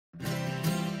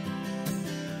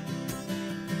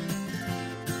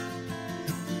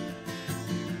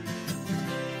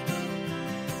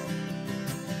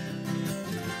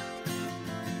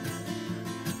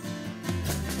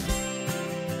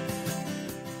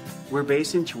We're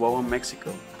based in Chihuahua,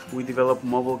 Mexico. We develop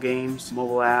mobile games,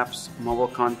 mobile apps, mobile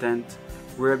content.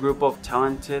 We're a group of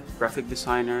talented graphic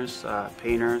designers,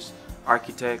 painters,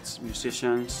 architects,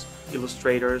 musicians,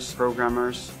 illustrators,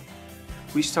 programmers.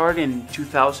 We started in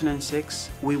 2006.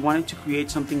 We wanted to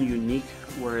create something unique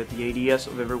where the ideas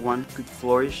of everyone could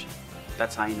flourish.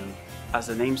 That's Inode. As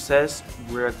the name says,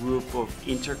 we're a group of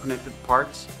interconnected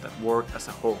parts that work as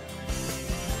a whole.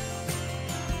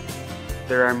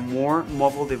 There are more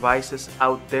mobile devices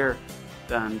out there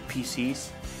than PCs,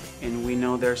 and we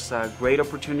know there's great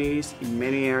opportunities in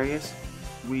many areas.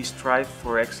 We strive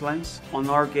for excellence. On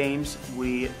our games,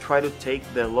 we try to take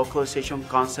the localization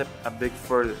concept a bit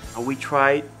further. We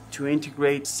try to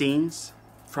integrate scenes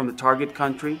from the target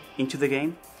country into the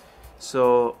game.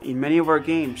 So in many of our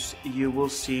games, you will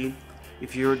see,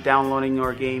 if you're downloading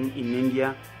our game in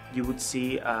India, you would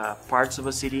see parts of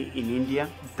a city in India.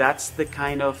 That's the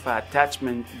kind of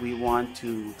attachment we want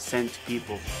to send to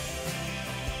people.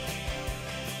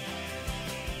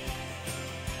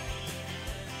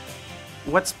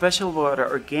 What's special about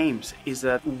our games is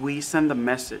that we send a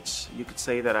message. You could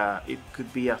say that it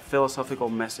could be a philosophical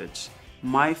message.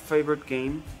 My favorite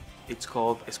game, it's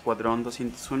called Escuadrón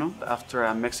 201, after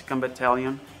a Mexican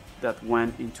battalion that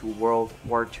went into World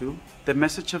War II. The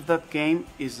message of that game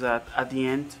is that at the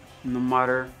end, no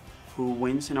matter who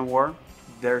wins in a war,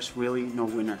 there's really no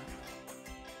winner.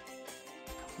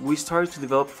 We started to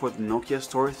develop for the Nokia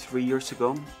store 3 years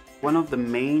ago. One of the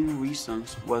main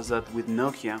reasons was that with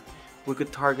Nokia, we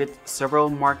could target several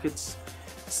markets,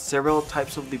 several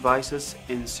types of devices,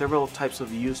 and several types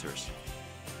of users.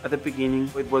 At the beginning,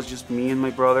 it was just me and my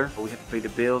brother. We had to pay the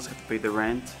bills, had to pay the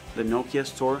rent. The Nokia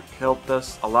store helped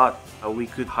us a lot. We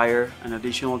could hire an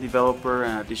additional developer,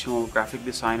 an additional graphic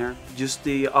designer. Just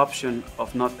the option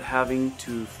of not having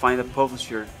to find a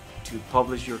publisher to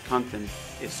publish your content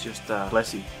is just a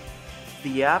blessing.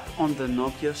 The app on the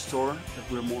Nokia store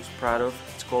that we're most proud of,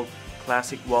 it's called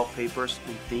Classic Wallpapers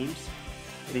and Themes.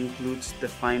 It includes the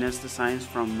finest designs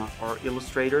from our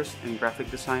illustrators and graphic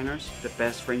designers, the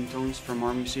best ringtones from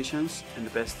our musicians, and the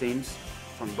best themes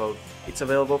from both. It's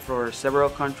available for several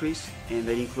countries, and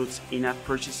it includes in-app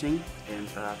purchasing, and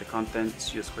the content is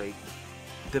just great.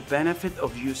 The benefit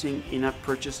of using in-app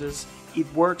purchases, it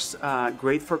works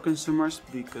great for consumers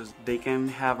because they can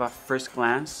have a first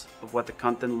glance of what the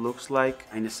content looks like.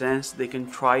 In a sense, they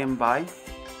can try and buy.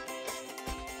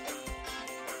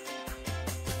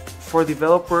 For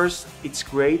developers, it's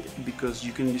great because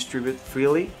you can distribute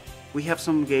freely. We have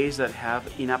some games that have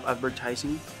in-app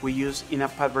advertising. We use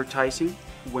in-app advertising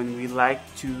when we like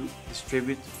to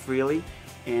distribute freely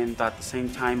and at the same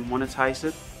time monetize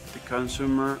it. The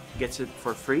consumer gets it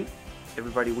for free.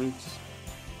 Everybody wins.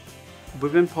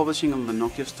 We've been publishing on the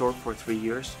Nokia store for 3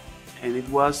 years, and it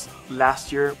was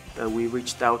last year that we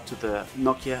reached out to the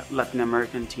Nokia Latin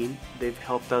American team. They've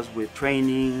helped us with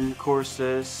training,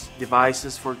 courses,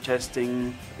 devices for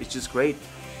testing. It's just great.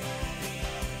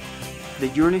 The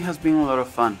journey has been a lot of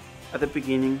fun. At the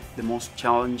beginning, the most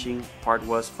challenging part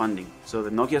was funding. So the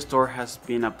Nokia store has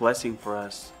been a blessing for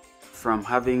us. From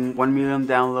having 1 million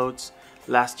downloads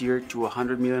last year to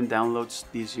 100 million downloads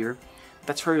this year,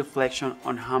 that's a reflection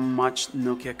on how much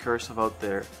Nokia cares about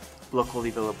their local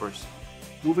developers.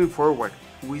 Moving forward,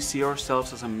 we see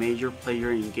ourselves as a major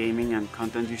player in gaming and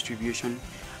content distribution.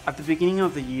 At the beginning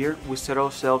of the year, we set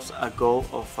ourselves a goal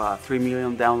of 3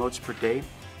 million downloads per day,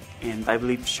 and I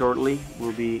believe shortly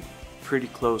we'll be pretty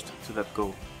close to that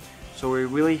goal. So we're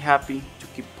really happy to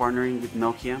keep partnering with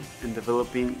Nokia and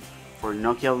developing for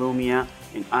Nokia Lumia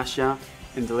in Asia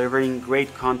and delivering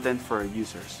great content for our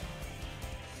users.